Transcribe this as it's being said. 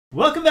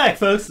Welcome back,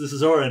 folks. This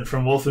is Oran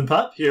from Wolf and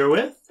Pup here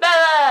with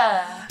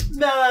Bella!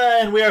 Bella,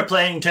 and we are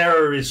playing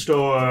Terra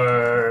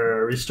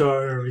Restore.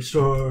 Restore.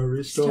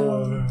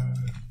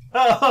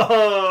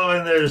 Oh,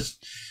 and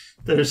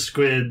there's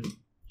squid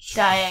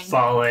Dying.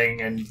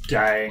 falling and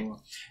dying.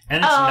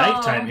 And it's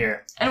nighttime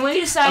here. And we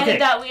decided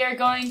that we are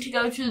going to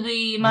go to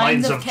the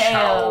Mines of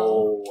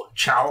Chaos.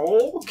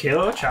 Chow.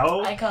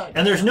 I call it.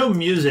 And there's no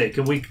music,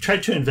 and we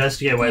tried to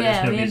investigate why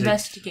there's no music.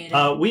 Investigated.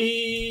 I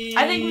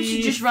think we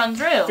should just run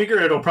through. Figure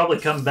it'll probably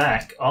come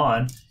back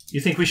on.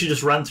 You think we should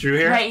just run through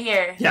here? Right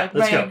here. Yeah, like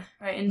let's go.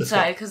 Right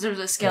inside, because there's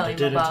a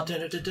skeleton above.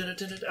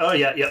 Oh,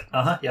 yeah, yep,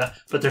 yeah.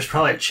 But there's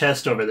probably a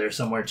chest over there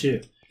somewhere, too.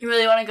 You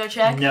really want to go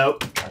check?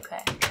 Nope.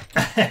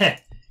 Okay.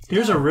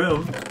 Here's a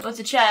room. What's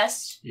a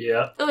chest?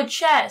 Yep. Ooh, a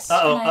chest.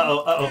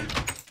 Uh-oh.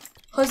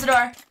 Close the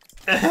door.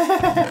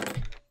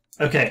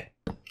 Okay.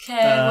 Okay,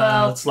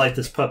 well. Let's light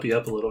this puppy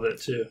up a little bit,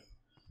 too.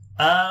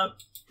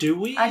 Do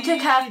we... I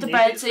took half the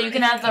bread, so you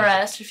can have the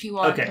rest if you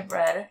want the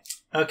bread.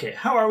 Okay,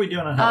 how are we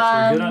doing on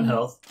health? We're good on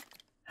health.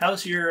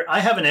 How's your...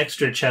 I have an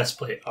extra chest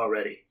plate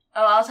already.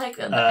 Oh, I'll take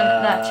that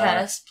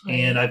chest,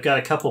 please. And I've got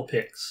a couple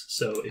picks,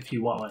 so if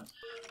you want one.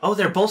 Oh,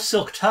 they're both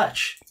Silk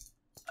Touch.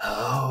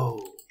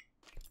 Oh.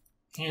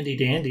 Handy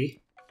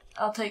dandy.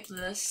 I'll take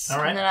this. All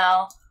right. And then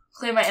I'll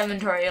clear my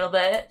inventory a little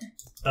bit.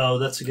 Oh,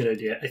 that's a good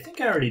idea. I think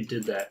I already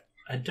did that.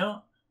 I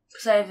don't...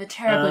 Because I have it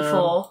terribly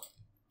full.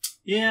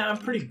 Yeah, I'm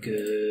pretty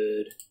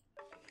good.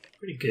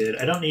 Pretty good.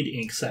 I don't need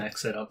ink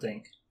sacs, I don't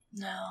think.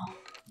 No.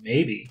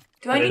 Maybe.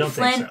 Do I need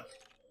flint? Think so.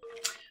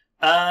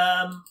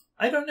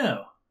 I don't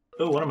know.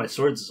 Oh, one of my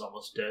swords is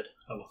almost dead.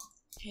 Oh.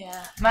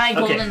 Yeah. My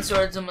golden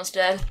sword's almost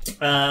dead.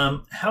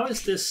 How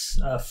is this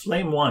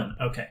flame 1?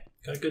 Okay.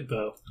 Got a good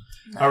bow.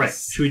 Nice. Alright,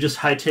 should we just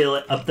hightail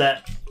it up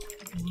that?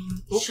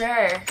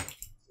 Sure. That's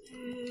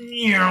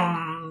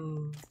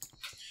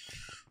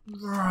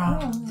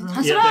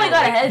yeah, all I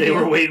got ahead of you. They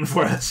were waiting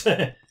for us.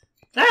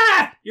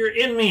 Ah! You're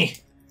in me!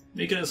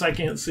 Making us I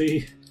can't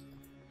see.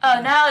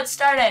 Oh, now it's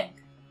starting.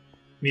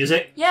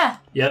 Music? Yeah.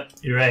 Yep,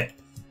 you're right.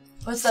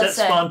 What's that say?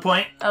 Set spawn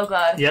point. Oh,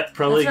 God. Yep,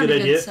 probably That's a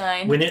good idea.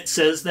 Sign. When it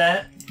says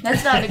that.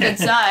 That's not a good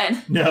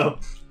sign. No.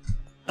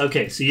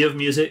 Okay, so you have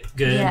music.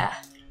 Good. Yeah.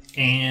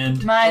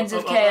 And... Mines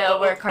of KO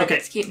where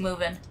carpets keep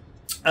moving.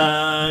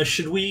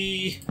 Should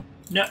we...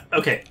 No,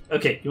 okay.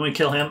 You want to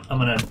kill him? I'm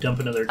going to dump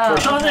another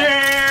torch on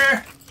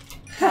there!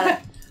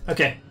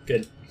 Okay,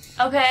 good.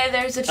 Okay,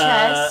 there's a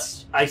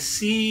chest. I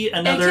see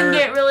another... It can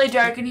get really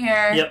dark in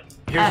here. Yep,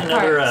 here's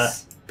another,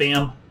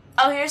 bam.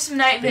 Oh, here's some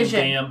night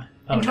vision. Bam.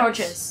 Oh, and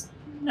torches.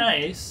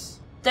 Nice.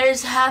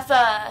 There's half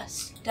a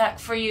stack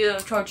for you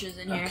of torches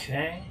in here.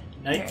 Okay,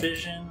 night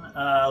vision.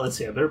 Let's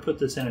see, I better put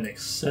this in an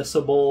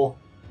accessible...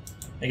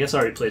 I guess I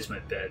already placed my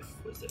bed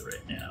with it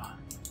right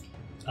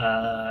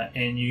now.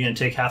 And you're going to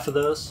take half of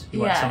those? You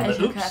want some of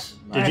the... Oops.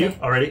 Did you?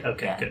 Already?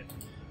 Okay, good.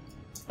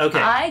 Okay.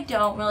 I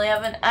don't really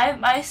have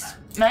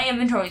my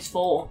inventory's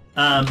full.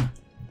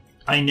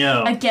 I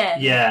know.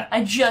 Again. Yeah.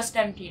 I just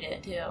emptied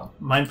it, too.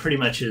 Mine pretty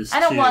much is, I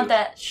don't want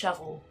that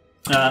shovel.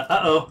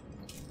 Uh-oh.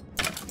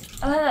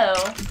 Oh, hello.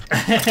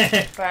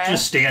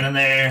 Just standing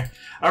there.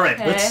 All right,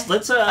 let's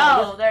there's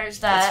that.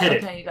 Let's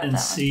hit okay, you got and that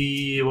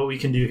see what we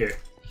can do here.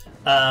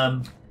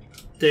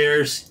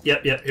 There's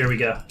yep, here we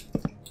go.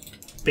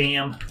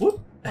 Bam. Whoop.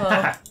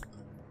 And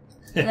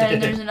then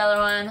there's another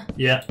one.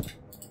 Yeah.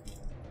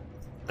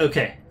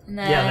 Okay. And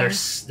then yeah,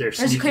 there's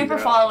a creeper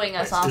following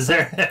us also. Is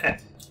there?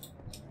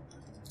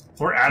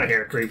 We're out of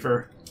here,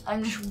 creeper.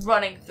 I'm just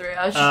running through.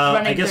 I was just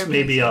running through. I guess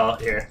maybe I'll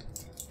here.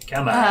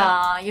 Come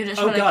on. You just.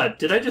 Oh God!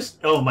 Did I just?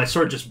 Oh, my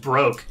sword just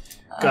broke.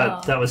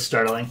 God, that was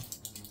startling.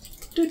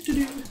 There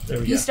we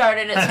go. You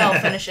started it, so I'll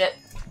finish it.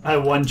 I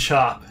one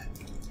chop.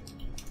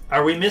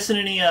 Are we missing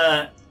any?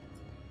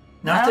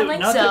 Not that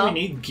we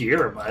need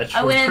gear much.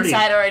 I went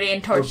inside already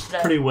and torched it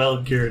up. Pretty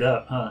well geared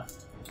up, huh?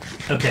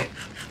 Okay.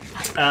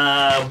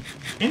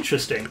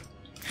 Interesting.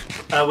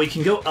 We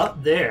can go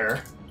up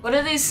there. What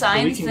are these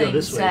signs? We can go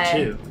this way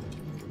too.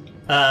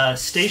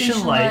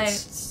 Station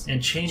lights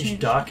and change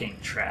docking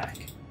track.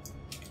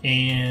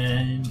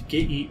 And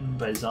get eaten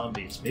by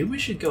zombies. Maybe we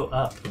should go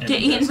up.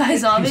 Get eaten by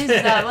zombies? Is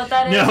that what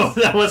that is? No,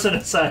 that wasn't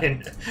a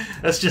sign.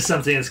 That's just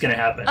something that's going to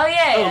happen. Oh,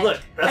 yeah. Oh,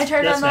 look. I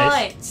turned on the nice.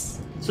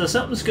 lights. So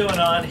something's going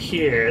on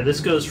here.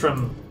 This goes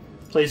from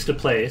place to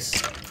place.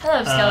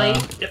 Hello, Skelly.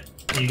 Yep,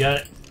 you got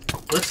it.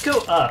 Let's go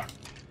up.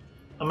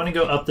 I'm going to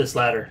go up this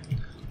ladder.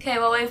 Okay,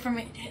 well, wait for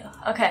me.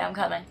 Okay, I'm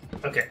coming.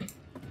 Okay.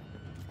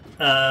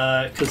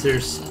 Because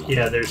there's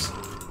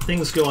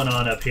things going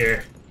on up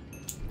here.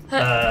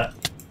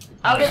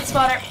 I'll get the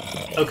spotter.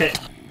 Okay.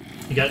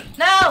 You got it?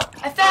 No!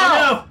 I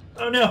fell!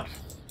 Oh no!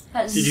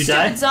 That Did you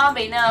die?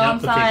 Zombie. No, I'm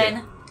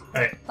fine.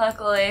 Alright.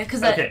 Luckily, because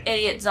that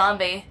idiot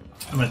zombie.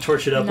 I'm going to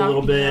torch it up a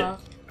little bit.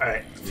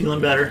 Alright. Feeling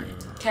better.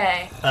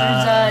 Okay.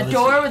 There's a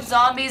door with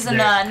zombies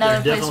and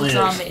another place with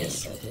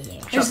zombies.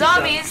 There's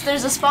zombies,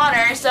 there's a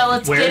spawner, so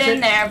let's get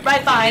in there.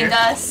 Right behind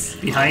us.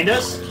 Behind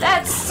us?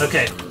 That's...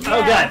 Okay. Yeah.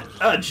 Oh God.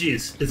 Oh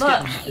jeez.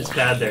 It's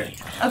bad there.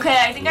 Okay,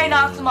 I think I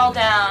knocked them all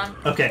down.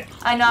 Okay.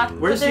 I knocked...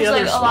 Where's but there's the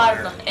other like a lot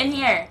spawner? of them. In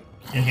here.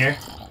 In here?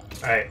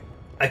 Alright.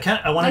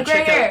 I want to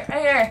check out...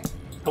 Right here.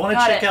 I want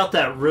to check out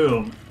that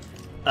room.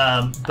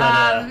 I'm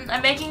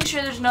making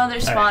sure there's no other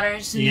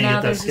spawners. You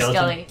now get that there's a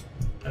skelly.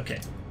 Okay.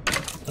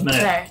 I'm gonna...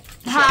 There.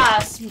 Ha!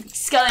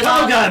 Skelly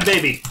Oh mom. god,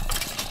 baby!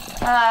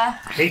 I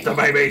hate the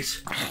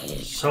babies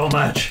so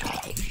much.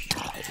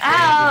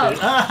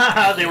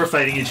 Ow! They were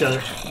fighting each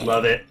other.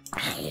 Love it.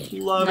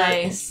 Love it.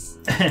 Nice.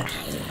 Okay.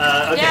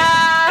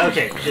 Yeah.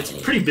 Okay, it's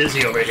pretty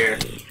busy over here.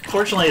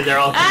 Fortunately, they're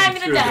all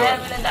coming through the door. I'm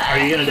gonna die. Are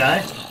you gonna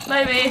die?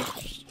 Maybe.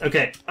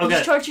 Okay. I'm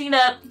just torching it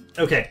up.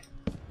 Okay.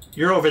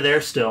 You're over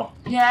there still.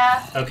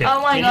 Yeah. Okay.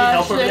 Oh my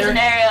gosh, there's an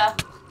area.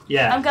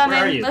 Yeah. I'm coming.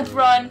 Where are you? Let's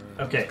run.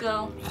 Okay. Let's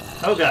go.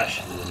 Oh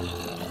gosh.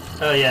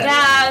 Oh yeah.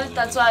 Yeah,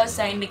 that's what I was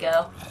saying to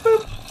go.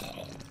 Boop.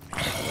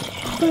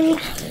 Boop.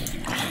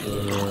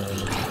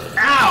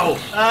 Ow!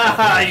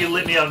 Ah, you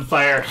lit me on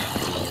fire.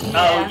 Yeah.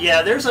 Oh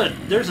yeah, there's a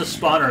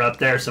spawner up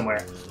there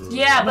somewhere.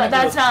 Yeah, but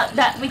that's not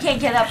that. We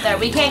can't get up there.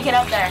 We can't get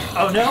up there.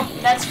 Oh no.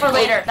 That's for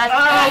later. That's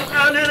no.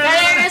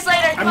 That is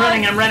later.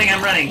 I'm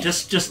running.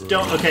 Just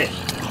don't. Okay.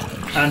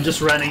 I'm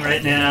just running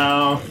right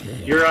now.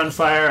 You're on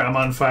fire. I'm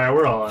on fire.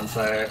 We're all on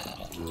fire.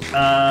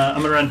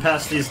 I'm gonna run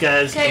past these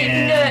guys. Okay,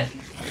 and... you can do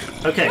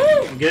it. Okay.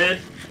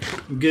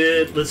 Woo!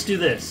 Good. Let's do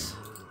this.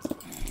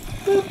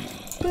 Boop,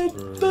 boop,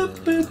 boop,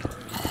 boop.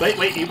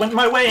 Wait, you went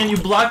my way and you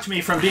blocked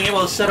me from being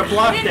able to set a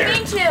block there. I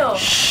didn't mean to.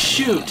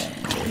 Shoot.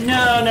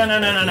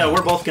 No.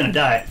 We're both gonna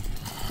die.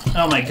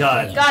 Oh my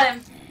god. Got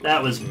him.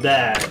 That was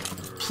bad.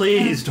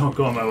 Please don't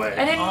go my way.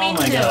 I didn't mean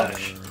to. Oh my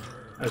gosh.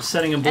 I was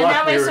setting a block. And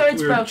now my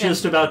sword's we were broken.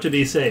 just about to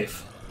be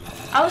safe.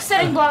 I was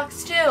setting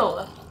blocks too.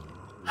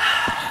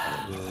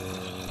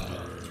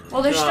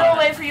 Well, there's still a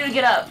way for you to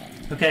get up.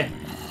 Okay.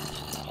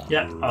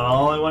 Yeah,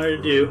 all I wanted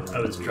to do, I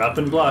was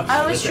dropping blocks.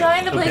 I was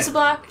trying to place a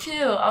block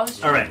too. All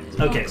right.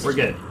 Okay, we're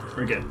good.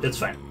 It's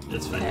fine.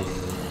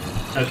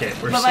 Okay,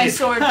 we're but safe. my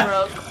sword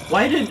broke.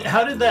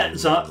 How did that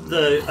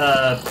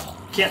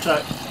can't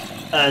talk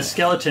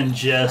skeleton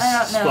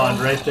just spawn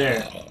right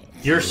there?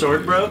 Your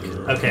sword broke?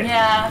 Okay.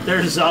 Yeah.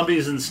 There's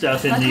zombies and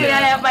stuff in Luckily, the.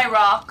 I have my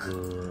rock.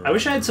 I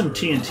wish I had some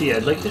TNT.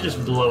 I'd like to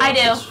just blow. I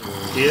do.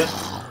 Do you?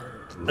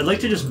 I'd like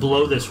to just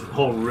blow this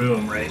whole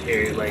room right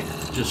here, like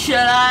just. Should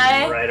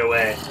I? Right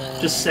away.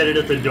 Just set it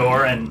at the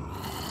door and.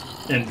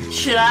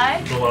 Should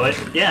I? Blow it.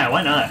 Yeah,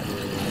 why not?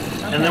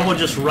 Okay. And then we'll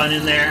just run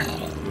in there,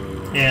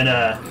 and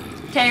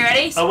Okay, you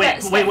ready? Oh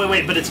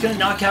wait! But it's gonna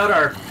knock out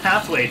our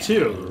pathway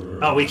too.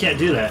 Oh, we can't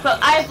do that. But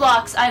I have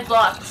blocks.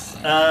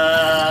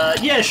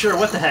 Yeah, sure.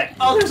 What the heck?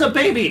 Oh, there's a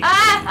baby. Watch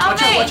out!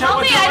 Watch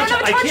out! I don't have a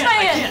torch I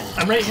can't.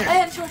 I'm right here. I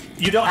have a torch.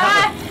 You don't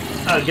have a...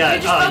 Oh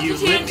god! You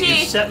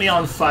set me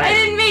on fire. I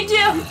didn't mean to.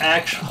 You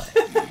actually.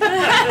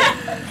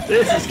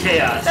 This is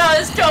chaos. That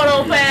was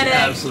total panic.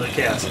 Absolute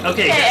chaos.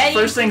 Okay, guys,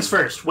 first things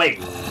first. Wait.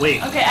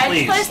 Okay, I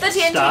just placed the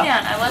TNT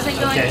down. I wasn't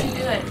going to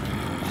do it.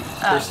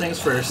 First things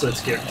first.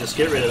 Let's just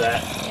get rid of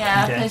that.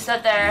 Yeah, place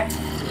that there.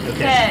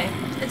 Okay.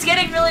 It's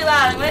getting really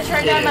loud. I'm gonna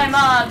turn down my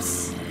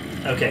mobs.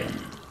 Okay,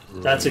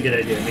 that's a good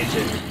idea. Me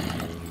too.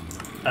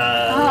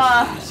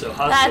 So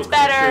that's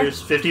better.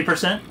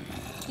 50%.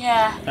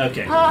 Yeah.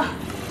 Okay.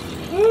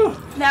 Woo.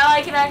 Now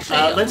I can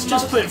actually. Let's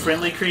just put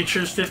friendly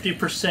creatures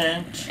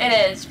 50%. It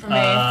is for me.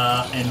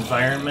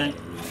 Environment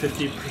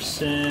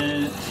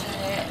 50%.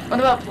 What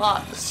about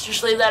blocks?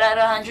 Just leave that at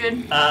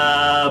 100.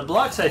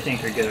 Blocks I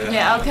think are good.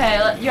 Yeah. Okay.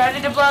 You ready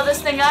to blow this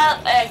thing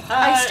up?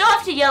 I still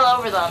have to yell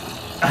over them.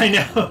 I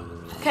know.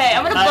 Okay,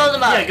 I'm gonna blow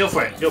them up. Yeah, go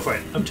for it.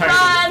 I'm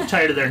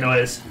tired of their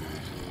noise.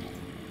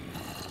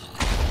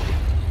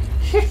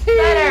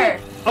 Better.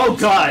 Oh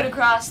god. Get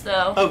across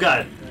though. Oh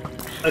god.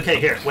 Okay,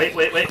 here. Wait.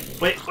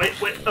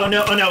 Oh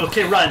no.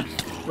 Okay, run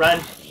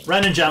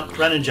and jump.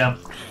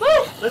 Woo!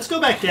 Let's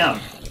go back down.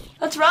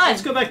 Let's run.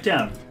 Let's go back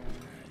down.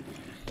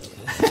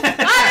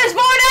 There's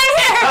more down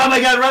here. Oh my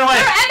god, run away.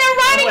 They're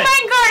riding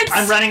minecarts.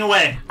 I'm running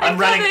away. I'm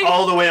running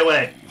all the way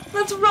away.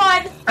 Let's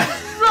run.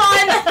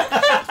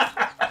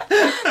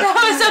 That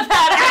was a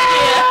bad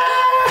idea.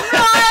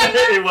 Run.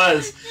 It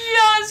was.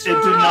 Yes,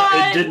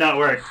 It did not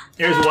work.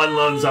 Here's one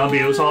lone zombie.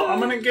 It was all, I'm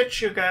gonna get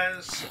you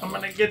guys. I'm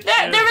gonna get you.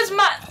 They're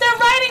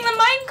riding the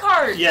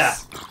minecarts.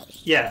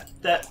 Yeah.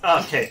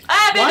 Okay.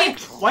 Baby.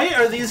 Why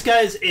are these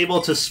guys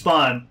able to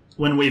spawn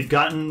when we've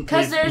knocked out all their spawners?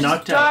 Because there's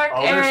dark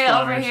area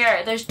over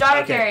here. There's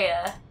dark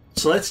area.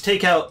 So let's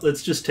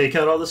just take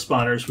out all the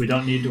spawners. We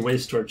don't need to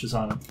waste torches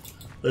on them.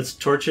 Let's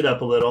torch it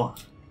up a little.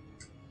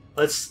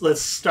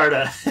 Let's start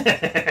a.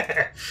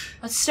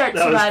 Let's start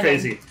that surviving. Was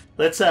crazy.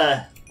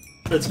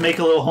 Let's make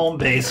a little home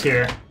base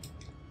here.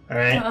 All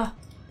right.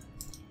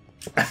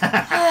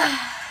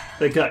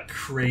 That got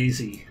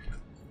crazy.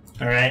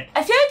 All right.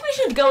 I feel like we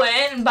should go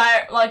in and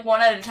buy like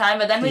one at a time,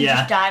 but then we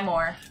just die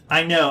more.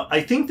 I know.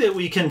 I think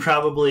we can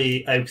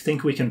probably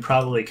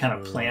kind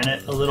of plan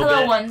it a little bit.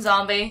 Hello, one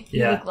zombie.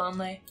 Yeah. You look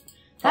lonely.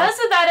 That was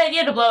a bad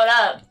idea to blow it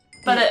up.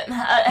 But it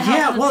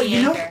yeah, well,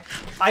 you know,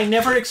 I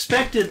never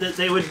expected that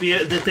they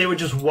would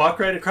just walk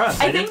right across.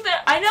 I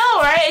know,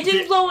 right? It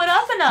didn't blow it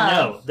up enough.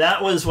 No,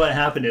 that was what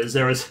happened. Is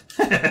there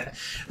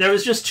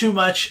was just too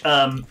much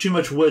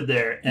wood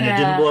there, and it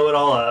didn't blow it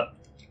all up.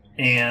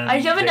 And I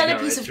have another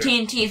piece of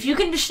TNT. If you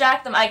can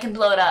distract them, I can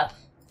blow it up.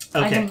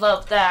 Okay. I can blow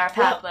up their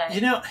pathway. Well,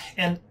 you know,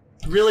 and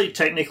really,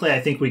 technically, I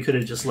think we could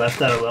have just left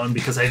that alone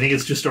because I think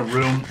it's just a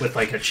room with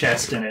like a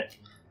chest in it.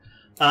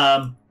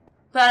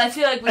 But I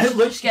feel like we should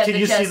just get the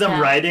chest. Can you see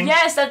them riding?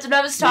 Yes, that's what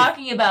I was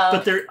talking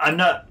about. But I'm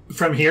not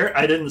from here.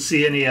 I didn't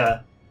see any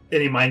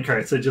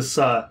minecarts. I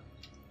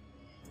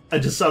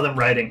just saw them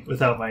riding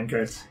without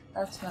minecarts.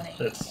 That's funny.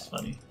 That's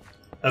funny.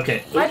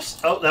 Okay.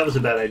 Oops. Oh, that was a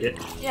bad idea.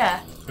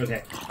 Yeah.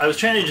 Okay. I was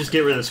trying to just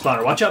get rid of the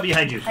spawner. Watch out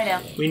behind you. I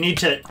know. We need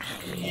to.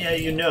 Yeah,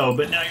 you know,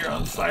 but now you're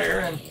on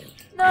fire and.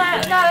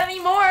 Not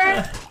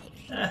anymore.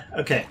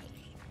 Okay.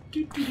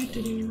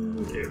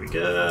 There we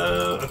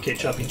go. Okay,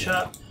 choppy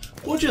chop.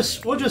 We'll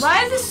just. Why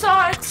is the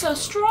sword so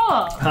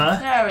strong? Huh?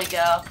 There we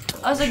go.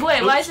 I was like,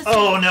 wait, why is it so...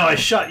 Oh, no, I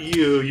shot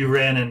you. You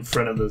ran in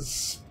front of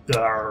the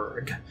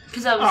Arg.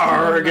 Because I was...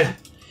 Arg.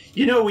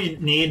 You know what we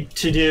need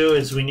to do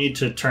is we need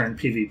to turn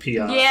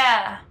PvP off.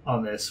 Yeah.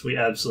 On this. We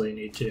absolutely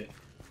need to.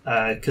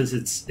 Because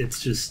it's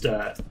just...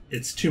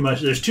 it's too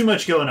much. There's too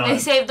much going on. They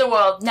saved the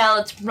world. Now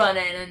let's run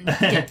in and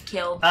get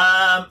killed.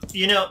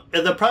 You know,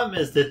 the problem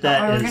is that is...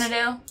 What we're going to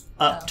do?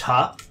 Up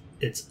top.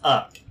 It's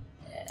up.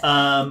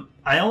 Yeah.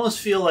 I almost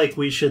feel like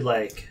we should,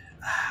 like...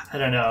 I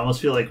don't know. I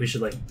almost feel like we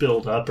should, like,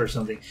 build up or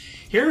something.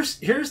 Here's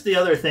the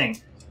other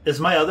thing. Is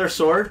my other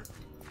sword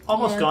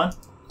almost gone?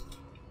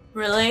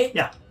 Really?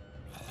 Yeah.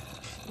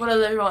 What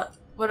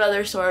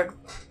other sword?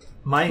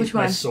 Which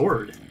one? My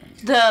sword.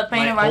 The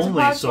Bane of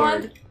Arthropods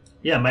one?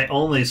 Yeah, my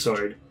only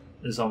sword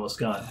is almost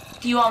gone.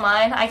 Do you want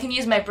mine? I can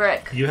use my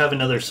brick. You have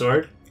another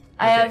sword?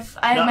 I have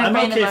my Bane of Arthropods.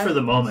 I'm okay for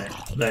the moment,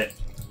 but...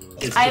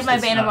 I have my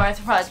Bane of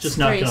Arthropods. It's just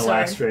not going to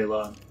last very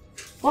long.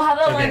 Well, how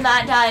about when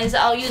that dies,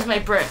 I'll use my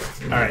brick.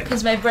 Alright.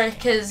 Because my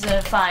brick is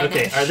fine.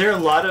 Okay, are there a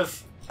lot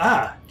of...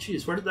 Ah,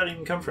 jeez, where did that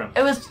even come from?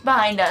 It was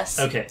behind us.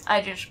 Okay.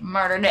 I just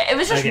murdered it. It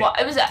was just...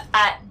 It was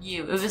at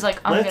you. It was like,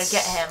 I'm going to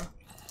get him.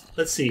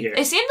 Let's see here.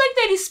 It seemed like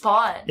they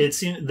despawned. It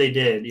seemed... They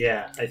did,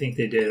 yeah. I think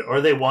they did. Or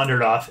they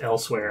wandered off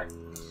elsewhere.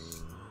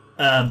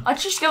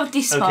 Let's just go with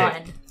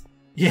despawn. Okay.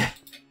 Yeah.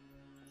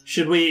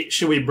 Should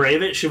we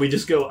brave it? Should we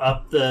just go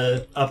up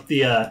the...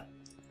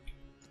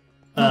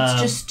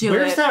 Let's just do it.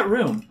 Where's that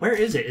room? Where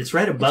is it? It's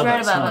right above us.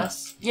 It's right above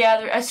us.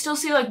 Yeah, I still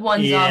see like one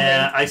zombie.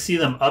 Yeah, I see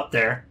them up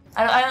there.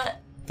 I don't...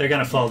 They're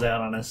gonna fall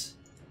down on us.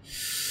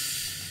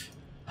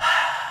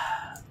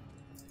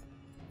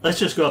 Let's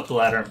just go up the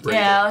ladder and break it.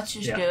 Yeah, let's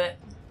just do it.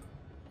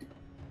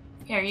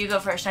 Here, you go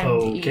first. I need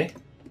to eat. Okay.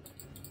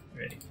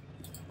 Ready.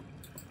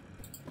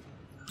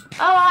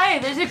 Oh, hi!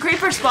 There's a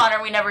creeper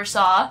spawner we never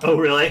saw. Oh,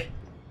 really?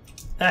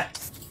 Ah.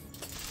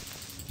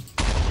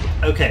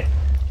 Okay.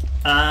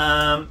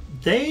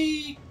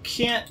 They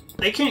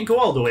can't go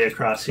all the way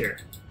across here.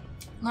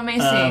 Let me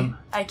see.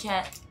 I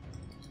can't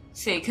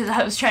see because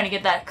I was trying to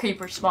get that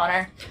creeper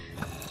spawner.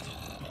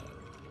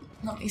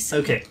 Let me see.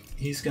 Okay,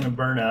 he's gonna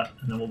burn up,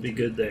 and then we'll be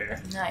good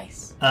there.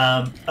 Nice.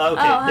 Okay,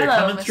 they're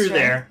coming through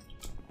there.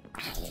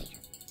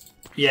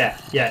 Yeah.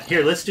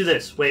 Here, let's do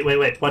this. Wait.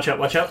 Watch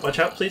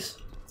out, please.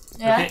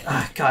 Yeah. Okay.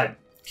 Ah, God.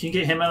 Can you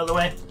get him out of the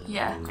way?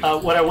 Yeah.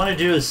 What I want to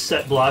do is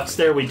set blocks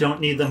there. We don't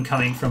need them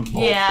coming from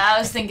both. Yeah, I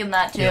was thinking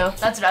that too. Yeah.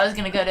 That's what I was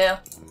gonna go do.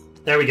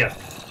 There we go.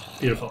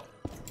 Beautiful.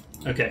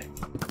 Okay.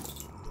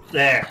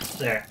 There.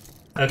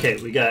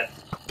 Okay, we got...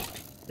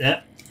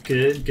 Yep.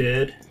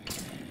 Good.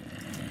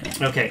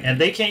 Okay, and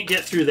they can't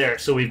get through there,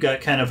 so we've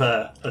got kind of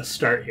a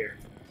start here.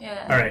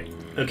 Yeah. Alright.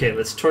 Okay,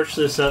 let's torch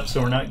this up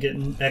so we're not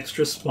getting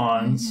extra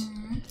spawns.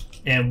 Mm-hmm.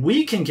 And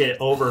we can get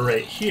over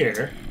right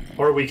here.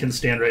 Or we can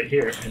stand right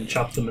here and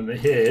chop them in the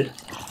head.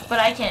 But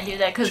I can't do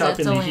that because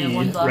it's only in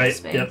one block of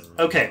space. Yep.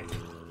 Okay.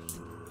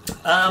 There,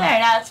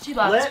 now it's 2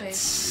 blocks of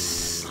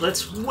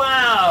space.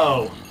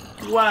 Wow.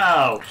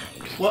 Well,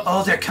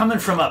 oh, they're coming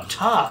from up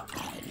top.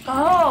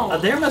 Oh.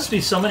 There must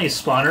be so many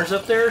spawners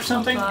up there or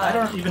something. I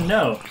don't even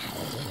know.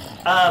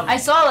 I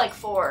saw like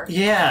 4.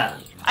 Yeah.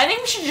 I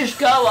think we should just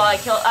go while I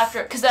kill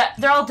after, because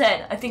they're all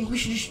dead. I think we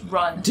should just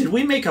run. Did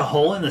we make a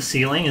hole in the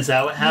ceiling? Is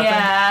that what happened?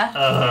 Yeah.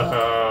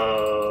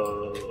 Oh.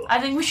 I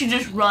think we should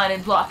just run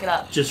and block it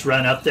up. Just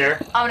run up there?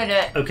 I'm gonna do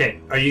it. Okay,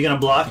 are you gonna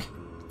block?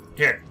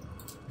 Here.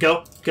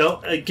 Go.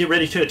 Get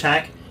ready to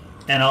attack,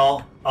 and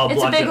I'll block it.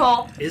 It's a big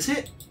hole. Is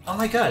it? Oh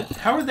my god.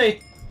 How are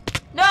they?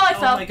 No, I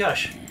fell. Oh my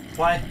gosh.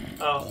 Why?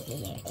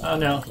 Oh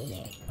no.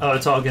 Oh,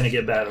 it's all gonna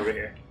get bad over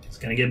here. It's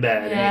gonna get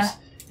bad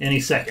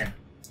any second.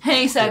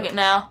 Any second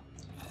now.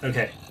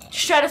 Okay.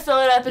 Just try to fill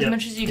it up as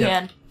much as you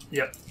can.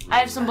 Yep. I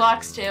have some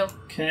blocks too.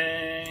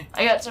 Okay.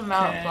 I got some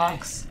mountain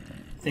blocks.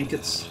 I think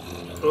it's...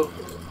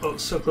 Oh,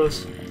 so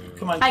close.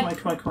 Come on. There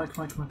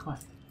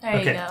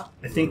you go.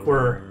 I think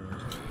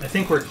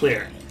we're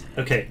clear.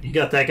 Okay, you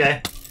got that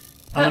guy?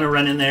 I'm gonna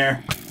run in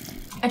there.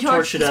 I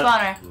torched the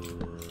spawner.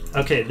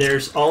 Okay,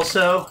 there's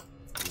also...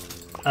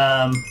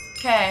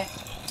 Okay.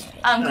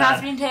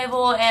 Crafting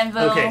table,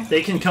 anvil. Okay,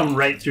 they can come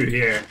right through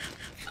here.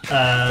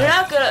 They're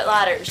not good at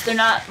ladders.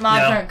 Mobs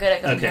aren't good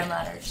at going down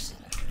ladders.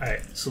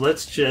 Alright, so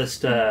let's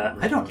just,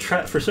 I don't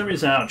trust, for some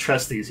reason I don't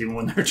trust these even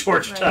when they're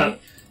torched up.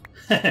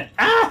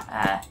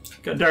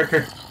 Got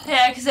darker.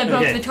 Yeah, because I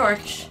broke the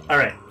torch. All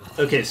right.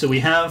 Okay, so we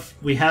have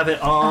it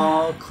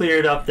all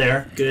cleared up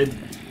there. Good.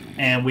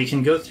 And we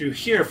can go through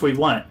here if we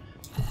want.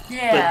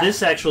 Yeah. But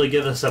this actually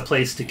gives us a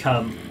place to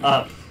come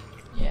up.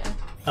 Yeah.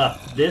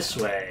 Up this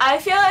way. I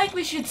feel like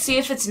we should see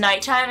if it's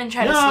nighttime and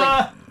try to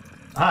sleep.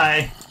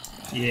 Hi.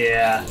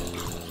 Yeah.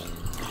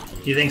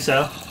 You think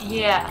so?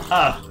 Yeah.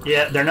 Oh,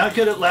 yeah. They're not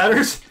good at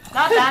ladders.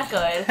 Not that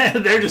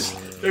good. They're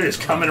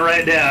just coming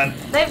right down.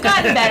 They've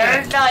gotten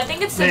better. No, I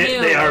think it's the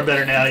new. They are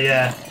better now.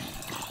 Yeah.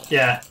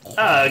 Yeah.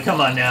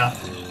 Come on now.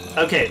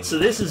 Okay, so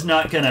this is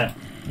not gonna.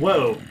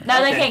 Whoa.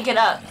 Now they can't get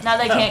up. Now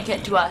they can't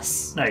get to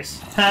us. Nice.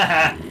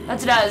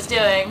 That's what I was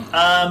doing.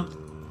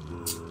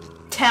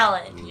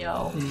 Talent,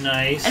 yo.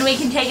 Nice. And we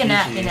can take a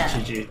nap.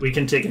 We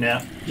can take a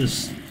nap.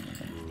 Just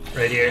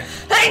right here.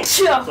 Bless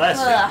you.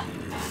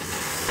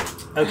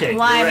 Okay.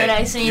 Why did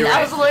I say that?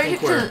 I was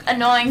allergic to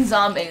annoying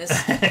zombies.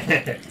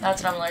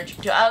 That's what I'm allergic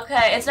to.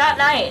 Okay, it's not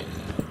night.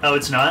 Oh,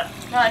 it's not?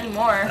 Not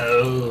anymore.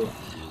 Oh.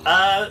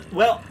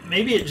 Well,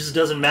 maybe it just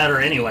doesn't matter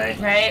anyway.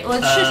 Right?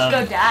 Let's just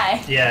go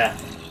die. Yeah.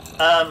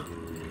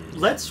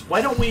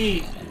 Why don't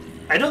we...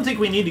 I don't think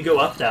we need to go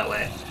up that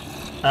way.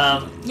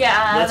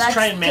 Yeah, let's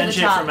try and manage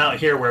it from out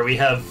here where we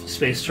have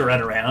space to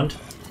run around.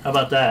 How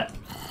about that?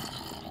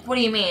 What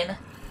do you mean?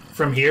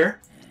 From here?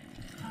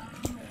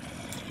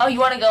 Oh, you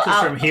want to go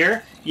out? From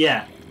here?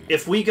 Yeah.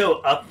 If we go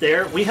up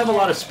there, we have a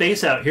lot of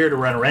space out here to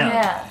run around.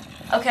 Yeah.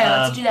 Okay,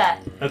 let's do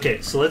that.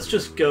 Okay, so let's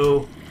just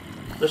go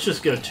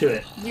to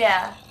it.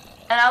 Yeah.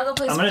 And I'll go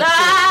play some...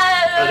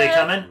 Are they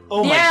coming?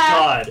 Oh my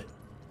god.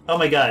 Oh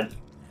my god.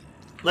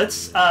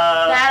 Let's,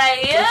 Bad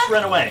idea? Let's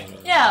run away.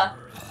 Yeah.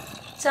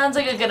 Sounds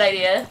like a good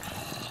idea.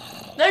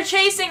 They're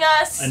chasing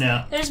us. I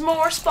know. There's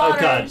more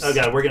spawners. Oh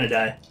god, we're gonna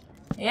die.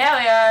 Yeah,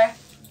 we are.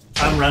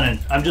 I'm running.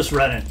 I'm just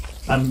running.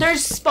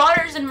 There's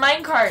spawners in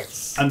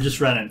minecarts. I'm just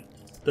running.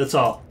 That's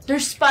all.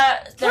 There's Okay.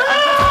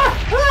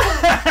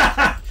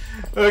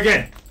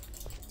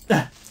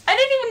 I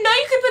didn't even know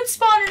you could put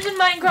spawners in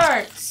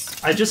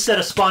minecarts. I just set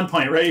a spawn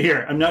point right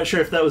here. I'm not sure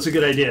if that was a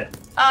good idea.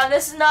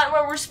 This is not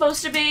where we're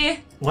supposed to be.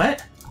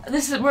 What?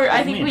 This is where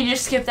I think we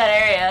just skipped that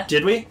area.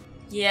 Did we?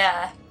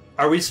 Yeah.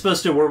 Were we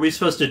supposed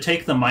to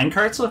take the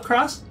minecarts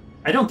across?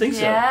 I don't think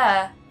so.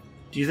 Yeah.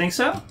 Do you think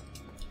so?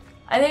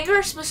 I think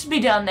we're supposed to be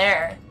down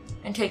there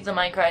and take the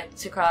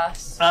minecarts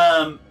across.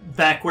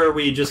 Back where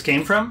we just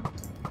came from?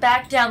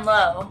 Back down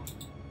low.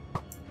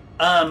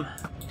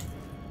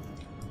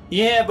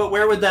 Yeah, but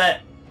where would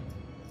that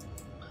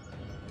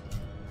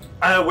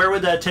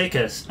take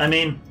us? I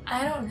mean,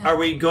 I don't know. Are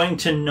we going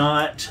to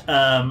not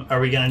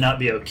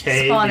be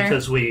okay Spawner.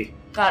 because we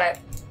got it?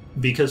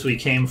 Because we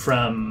came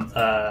from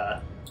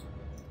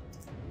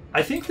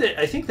I think that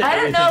I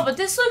don't know, but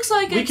this looks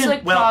like it's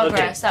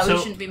progress that we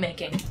shouldn't be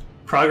making.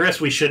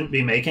 Progress we shouldn't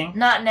be making?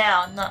 Not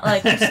now, not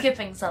like we're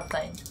skipping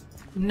something.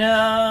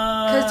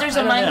 No. Because there's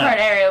a minecart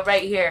area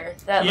right here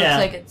that looks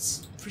like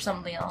it's for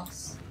something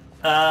else.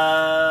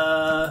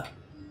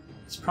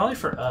 It's probably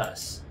for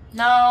us.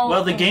 No.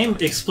 Well, the game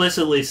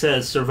explicitly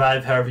says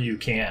survive however you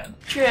can.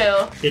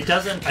 True. It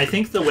doesn't. I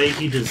think the way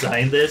he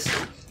designed this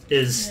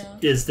is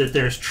that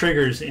there's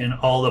triggers in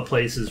all the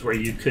places where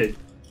you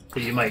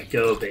might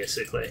go,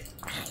 basically.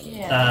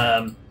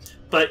 Yeah.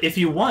 But if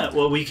you want,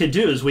 what we could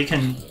do is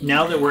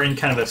now that we're in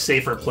kind of a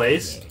safer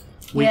place,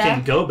 we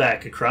can go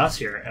back across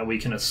here and we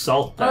can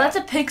assault that. Oh, that's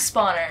a pig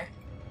spawner.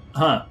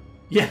 Huh.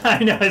 Yeah,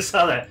 I know, I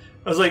saw that.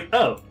 I was like,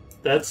 oh,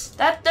 it's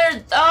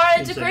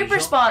a creeper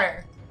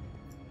spawner.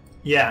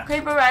 Yeah.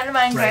 Creeper right in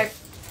minecart. Right.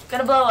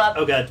 Gonna blow up.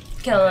 Oh god.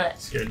 Kill it.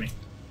 Scared me.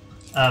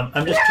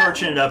 I'm just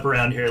torching it up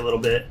around here a little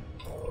bit.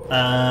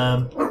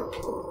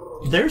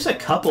 There's a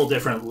couple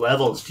different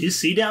levels. Do you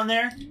see down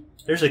there?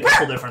 There's a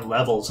couple different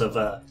levels of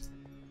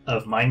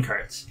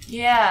minecarts.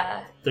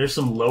 Yeah. There's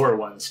some lower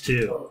ones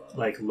too,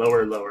 like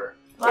lower.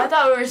 Well, I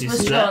thought we were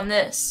supposed to go on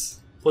this.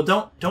 Well,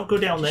 don't go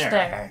down there.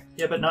 There.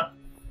 Yeah, but not.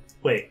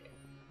 Wait.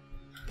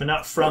 But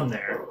not from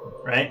there,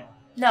 right?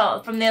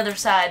 No, from the other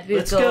side.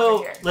 Let's go.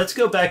 Over here. Let's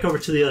go back over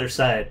to the other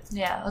side.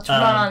 Yeah, let's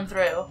run on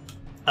through.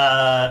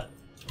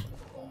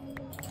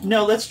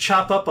 No, let's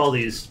chop up all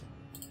these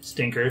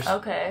stinkers.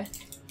 Okay.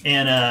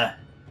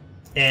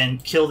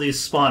 And kill these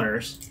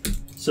spawners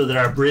so that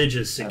our bridge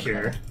is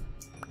secure.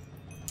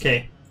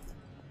 Okay.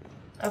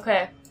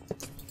 Okay.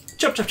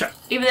 Chop.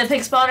 Even the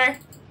pig spawner?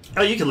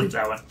 Oh, you can leave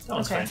that one. That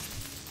one's fine.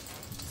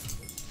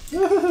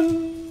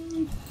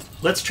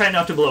 Let's try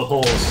not to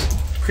blow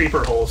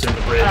creeper holes in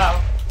the bridge.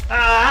 Oh.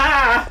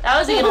 Ah! That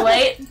was a little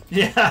late.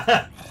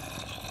 Yeah.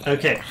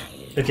 Okay,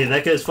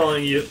 that guy's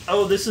following you.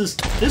 Oh, this one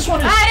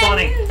is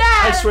spawning.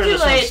 I swear this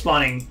one's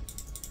spawning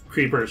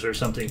creepers or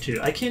something too.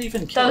 I can't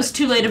even kill That was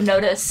too late of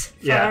notice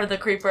for the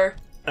creeper.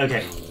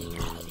 Okay.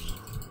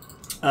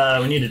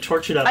 We need to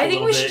torch it up I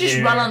think we should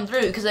just run on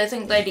through, because I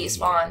think they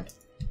despawned.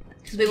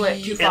 Because we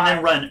went too far. And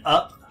then run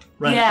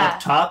up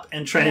top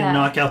and try to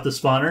knock out the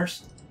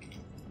spawners.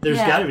 There's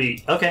gotta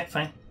be... Okay,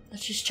 fine.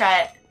 Let's just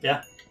try it.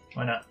 Yeah,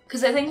 why not?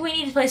 Because I think we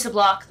need to place a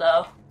block,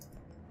 though.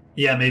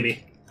 Yeah,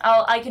 maybe.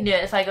 I can do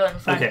it if I go in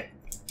front. Okay,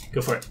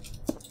 go for it.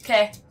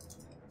 Okay.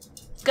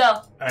 Let's go.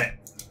 All right.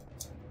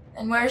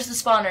 And where's the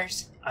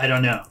spawners? I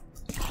don't know.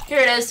 Here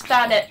it is.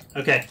 Found it.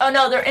 Okay. Oh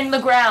no, they're in the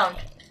ground.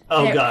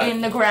 Oh God.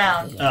 In the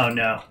ground. Oh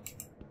no.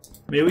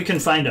 Maybe we can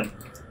find them.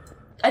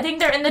 I think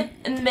they're in the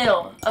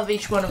middle of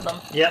each one of them.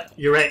 Yep,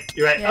 you're right.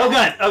 You're right. Yeah. Oh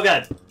God. Oh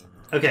God.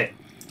 Okay.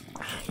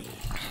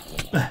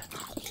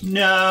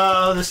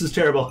 No, this is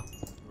terrible.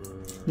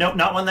 Nope,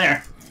 not one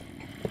there.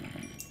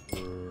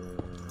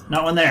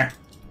 Not one there.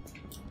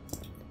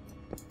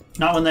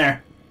 Not one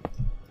there.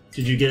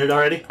 Did you get it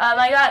already?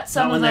 I got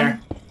some not of one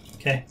them. there.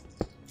 Okay.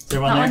 Is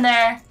there one not there? One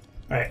there.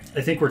 All right.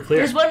 I think we're clear.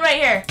 There's one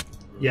right here.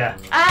 Yeah.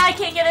 Ah, I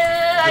can't get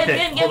it. I Okay.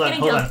 didn't Hold get on.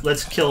 Hold on.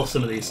 Let's kill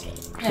some of these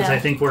because I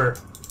think we're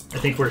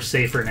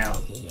safer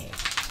now.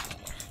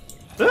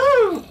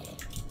 Woo!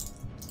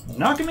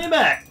 Knocking me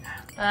back.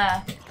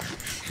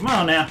 Come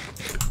on now.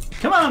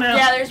 Come on now.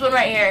 Yeah, there's one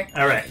right here.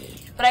 All right.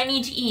 But I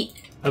need to eat.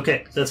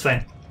 Okay, that's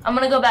fine. I'm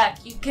gonna go back.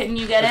 Can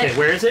you get it? Okay,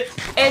 where is it?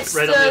 It's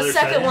right the on the other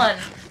second side. one.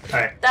 All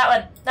right. That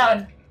one. That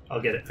one. I'll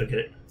get it. I'll get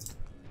it.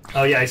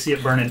 Oh yeah, I see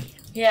it burning.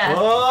 Yeah.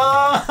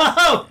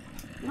 Oh!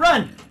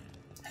 Run!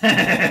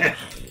 I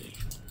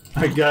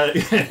got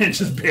it. It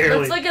just barely.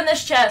 Let's look in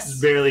this chest.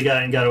 Just barely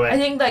got away. I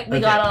think like we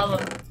got all of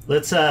them.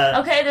 Let's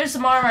Okay, there's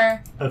some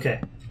armor. Okay.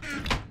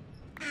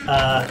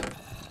 I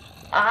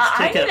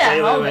need a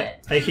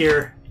helmet. Wait.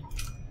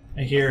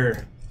 I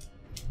hear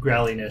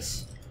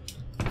growliness.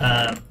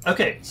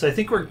 Okay, so I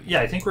think we're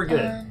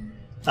good.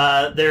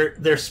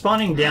 They're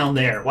spawning down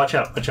there. Watch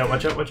out! Watch out!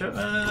 Watch out! Watch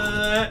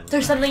out!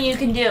 There's something you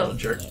can do. Oh,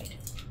 jerk.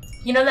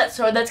 You know that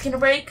sword that's gonna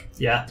break?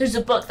 Yeah. There's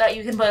a book that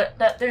you can put.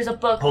 There's a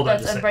book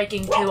that's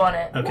unbreaking 2 on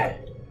it. Okay.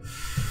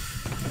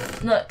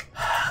 Look.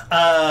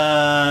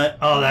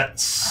 Oh, that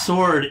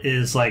sword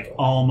is like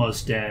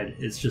almost dead.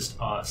 It's just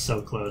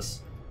so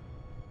close.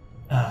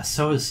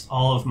 So is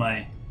almost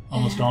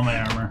all my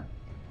armor.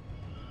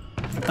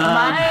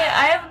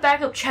 I have a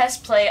backup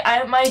chest plate.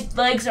 My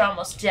legs are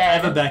almost dead. I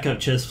have a backup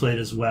chest plate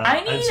as well. I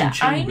have some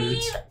chain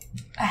boots.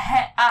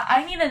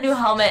 I need a new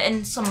helmet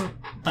and some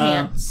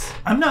pants.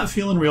 I'm not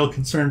feeling real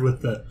concerned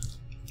with the.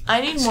 I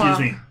need more.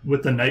 Excuse me,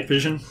 with the night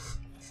vision.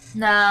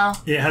 No.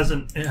 It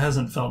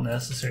hasn't felt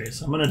necessary,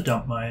 so I'm gonna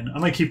dump mine.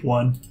 I'm gonna keep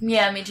one.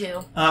 Yeah, me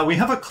too. We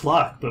have a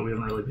clock, but we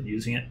haven't really been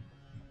using it.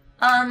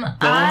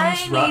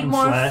 I need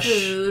more flesh.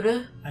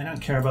 food. I don't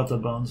care about the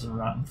bones and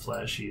rotten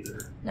flesh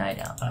either. No, I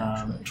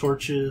don't.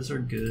 Torches are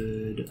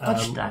good.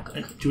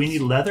 Do we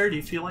need leather? Do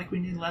you feel like we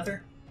need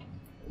leather?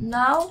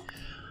 No.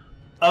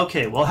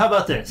 Okay, well, how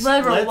about this?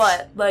 Leather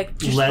what? Like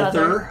just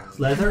leather?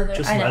 Leather?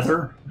 Just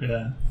leather?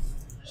 Yeah.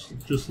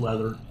 Just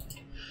leather.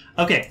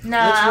 Okay,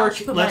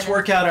 let's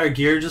work out our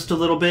gear just a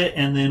little bit,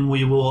 and then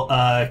we will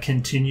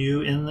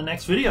continue in the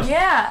next video.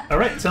 Yeah. All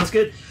right, sounds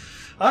good.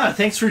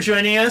 Thanks for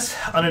joining us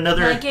on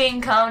another... Liking,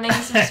 commenting,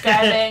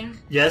 subscribing.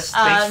 Yes,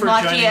 thanks for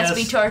joining us. Watching us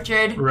be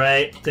tortured.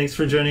 Right, thanks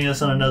for joining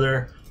us on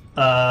another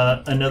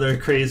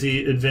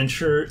crazy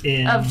adventure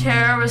of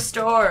Terra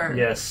Restore.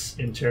 Yes,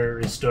 in Terra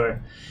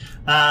Restore.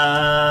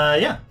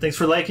 Yeah, thanks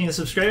for liking and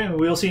subscribing.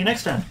 We'll see you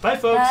next time. Bye,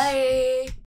 folks. Bye.